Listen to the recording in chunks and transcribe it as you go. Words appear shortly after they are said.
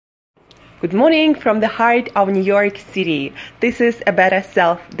Good morning from the heart of New York City. This is a Better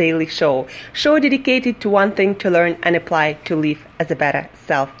Self Daily Show dedicated to one thing to learn and apply to live as a better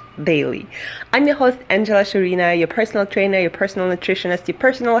self daily. I'm your host, Angela Shurina, your personal trainer, your personal nutritionist, your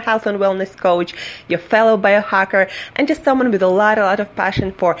personal health and wellness coach, your fellow biohacker, and just someone with a lot of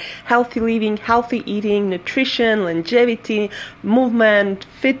passion for healthy living, healthy eating, nutrition, longevity, movement,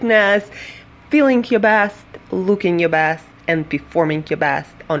 fitness, feeling your best, looking your best, and performing your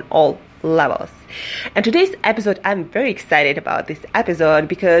best on all levels. And today's episode, I'm very excited about this episode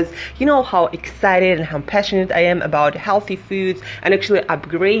because you know how excited and how passionate I am about healthy foods and actually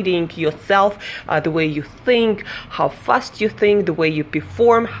upgrading yourself, the way you think, how fast you think, the way you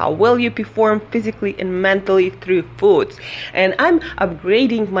perform, how well you perform physically and mentally through foods. And I'm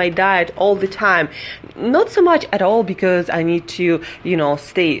upgrading my diet all the time. Not so much at all because I need to,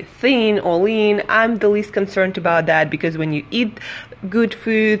 stay thin or lean. I'm the least concerned about that because when you eat good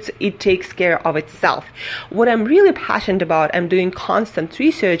foods, it takes care of itself. What I'm really passionate about, I'm doing constant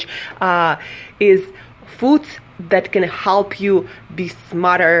research, is foods that can help you be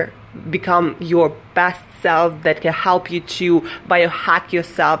smarter, become your best self, that can help you to biohack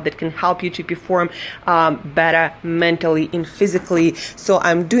yourself, that can help you to perform better mentally and physically. So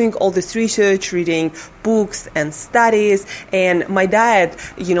I'm doing all this research, reading books and studies, and my diet,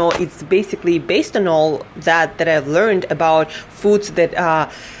 it's basically based on all that I've learned about foods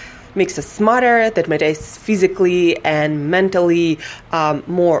that makes us smarter, that makes us physically and mentally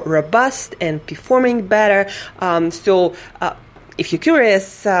more robust and performing better. If you're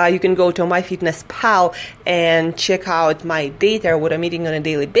curious, you can go to MyFitnessPal and check out my data, what I'm eating on a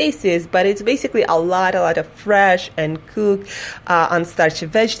daily basis. But it's basically a lot of fresh and cooked unstarched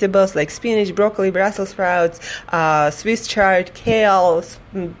vegetables like spinach, broccoli, Brussels sprouts, Swiss chard, kale,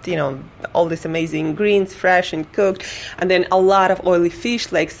 all these amazing greens, fresh and cooked. And then a lot of oily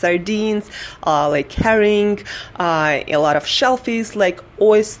fish like sardines, like herring, a lot of shellfish like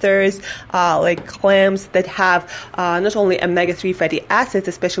oysters, like clams that have not only omega-3 fatty acids,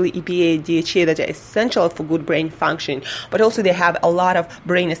 especially EPA and DHA, that are essential for good brain function, but also they have a lot of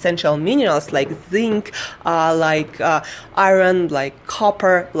brain essential minerals like zinc, like iron, like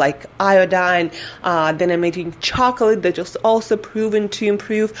copper, like iodine. Then I'm eating chocolate that is also proven to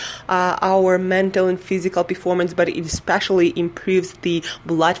improve our mental and physical performance, but it especially improves the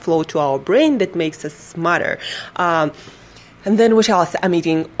blood flow to our brain that makes us smarter. And then what else? I'm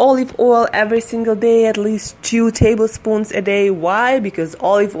eating olive oil every single day, at least 2 tablespoons a day. Why? Because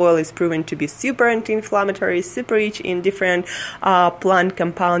olive oil is proven to be super anti-inflammatory, super rich in different plant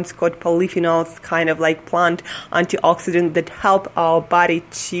compounds called polyphenols, kind of like plant antioxidants that help our body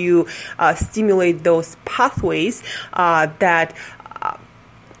to stimulate those pathways that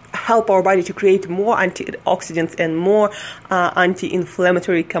help our body to create more antioxidants and more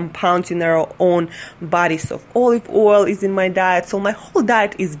anti-inflammatory compounds in our own body. So olive oil is in my diet. So my whole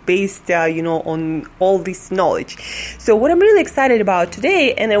diet is based, on all this knowledge. So what I'm really excited about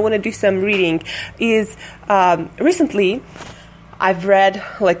today, and I want to do some reading, is recently I've read,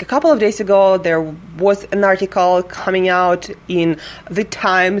 like a couple of days ago, there was an article coming out in The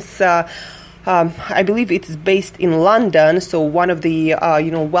Times. I believe it's based in London, so one of the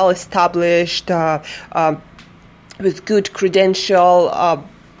well-established, with good credential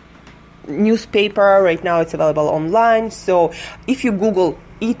newspaper. Right now it's available online. So if you Google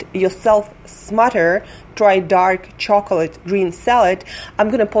 "Eat Yourself Smarter," try dark chocolate green salad. I'm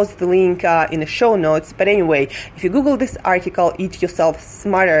going to post the link in the show notes. But anyway, if you Google this article, "Eat Yourself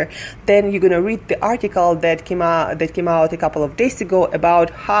Smarter," then you're going to read the article that came out a couple of days ago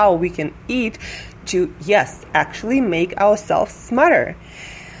about how we can eat to, actually make ourselves smarter.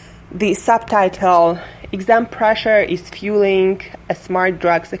 The subtitle: "Exam pressure is fueling a smart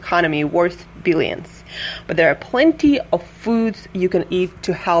drugs economy worth billions. But there are plenty of foods you can eat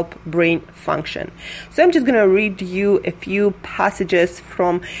to help brain function." So I'm just going to read you a few passages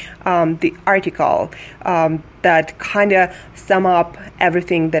from the article that kind of sum up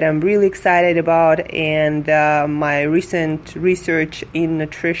everything that I'm really excited about and my recent research in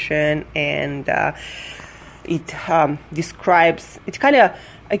nutrition, and it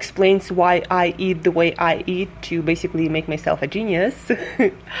explains why I eat the way I eat to basically make myself a genius.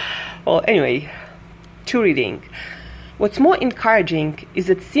 Well, anyway, to reading. What's more encouraging is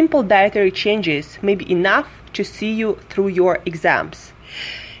that simple dietary changes may be enough to see you through your exams.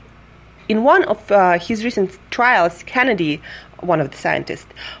 In one of his recent trials, Kennedy, one of the scientists,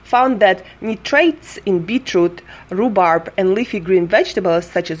 found that nitrates in beetroot, rhubarb, and leafy green vegetables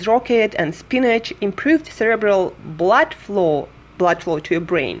such as rocket and spinach improved cerebral blood flow blood flow to your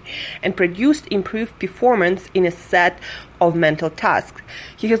brain and produced improved performance in a set of mental tasks.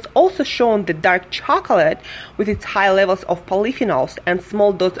 He has also shown that dark chocolate, with its high levels of polyphenols and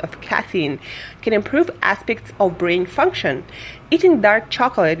small dose of caffeine, can improve aspects of brain function. Eating dark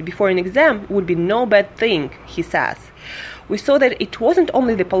chocolate before an exam would be no bad thing, he says. We saw that it wasn't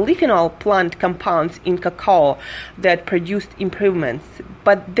only the polyphenol plant compounds in cacao that produced improvements,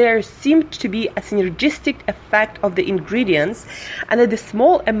 but there seemed to be a synergistic effect of the ingredients, and that the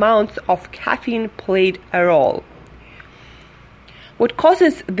small amounts of caffeine played a role. What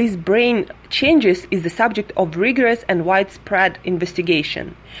causes these brain changes is the subject of rigorous and widespread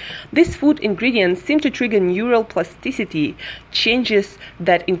investigation. These food ingredients seem to trigger neural plasticity, changes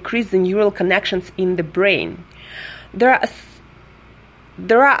that increase the neural connections in the brain. There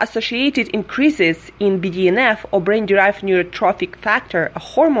are associated increases in BDNF, or brain-derived neurotrophic factor, a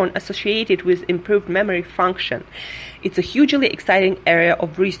hormone associated with improved memory function. It's a hugely exciting area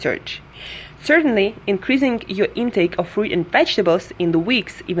of research. Certainly, increasing your intake of fruit and vegetables in the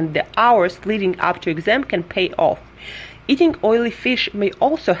weeks, even the hours leading up to exam, can pay off. Eating oily fish may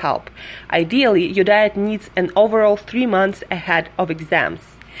also help. Ideally, your diet needs an overall 3 months ahead of exams,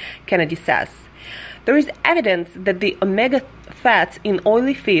 Kennedy says. There is evidence that the omega fats in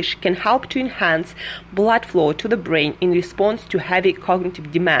oily fish can help to enhance blood flow to the brain in response to heavy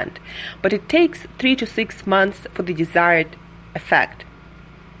cognitive demand, but it takes 3 to 6 months for the desired effect.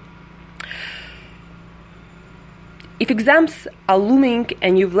 If exams are looming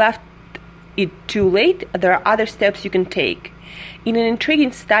and you've left it too late, there are other steps you can take. In an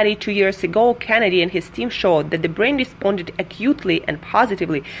intriguing study 2 years ago, Kennedy and his team showed that the brain responded acutely and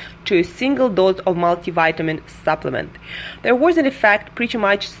positively to a single dose of multivitamin supplement. There was an effect pretty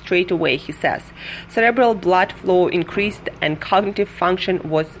much straight away, he says. Cerebral blood flow increased and cognitive function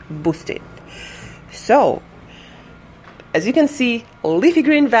was boosted. So, as you can see, leafy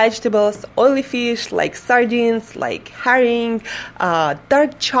green vegetables, oily fish like sardines, like herring,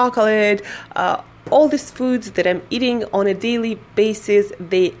 dark chocolate, all these foods that I'm eating on a daily basis,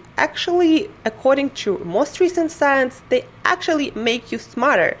 they actually, according to most recent science, they actually make you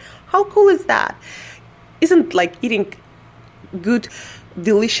smarter. How cool is that? Isn't like eating good,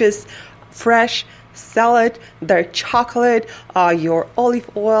 delicious, fresh salad, dark chocolate, your olive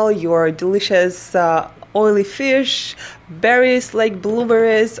oil, your delicious oily fish, berries like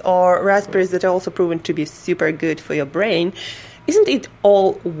blueberries or raspberries that are also proven to be super good for your brain? Isn't it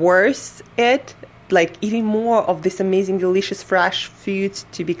all worth it? Like eating more of this amazing, delicious, fresh foods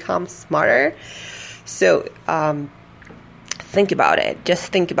to become smarter? So, think about it. Just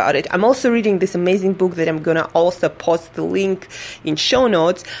think about it. I'm also reading this amazing book that I'm going to also post the link in show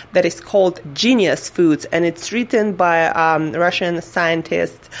notes that is called Genius Foods, and it's written by Russian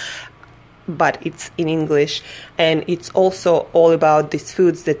scientists, but it's in English, and it's also all about these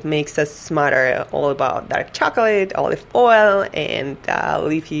foods that makes us smarter, all about dark chocolate, olive oil, and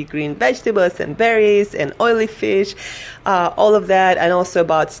leafy green vegetables and berries and oily fish, all of that, and also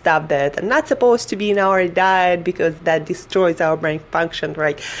about stuff that are not supposed to be in our diet because that destroys our brain function,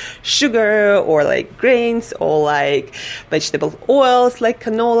 like sugar or like grains or like vegetable oils like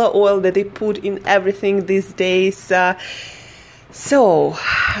canola oil that they put in everything these days. So,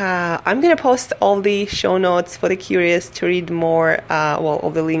 I'm going to post all the show notes for the curious to read more, all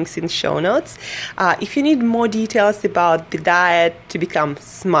the links in show notes. If you need more details about the diet to become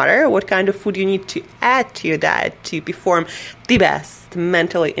smarter, what kind of food you need to add to your diet to perform the best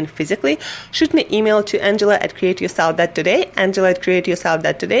mentally and physically, shoot me an email to Angela@createyourself.today,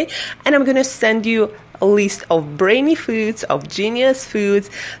 Angela@createyourself.today, and I'm going to send you a list of brainy foods, of genius foods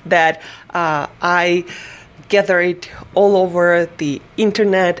that I gathered all over the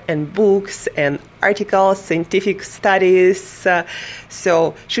internet and books and articles, scientific studies.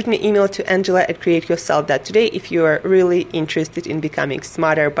 So shoot me an email to Angela@createyourself.today if you are really interested in becoming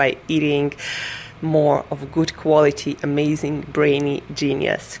smarter by eating more of good quality, amazing, brainy,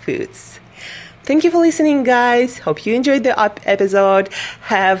 genius foods. Thank you for listening, guys. Hope you enjoyed the episode.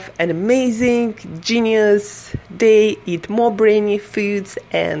 Have an amazing, genius day. Eat more brainy foods.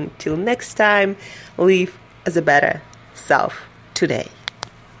 And till next time, live as a better self today.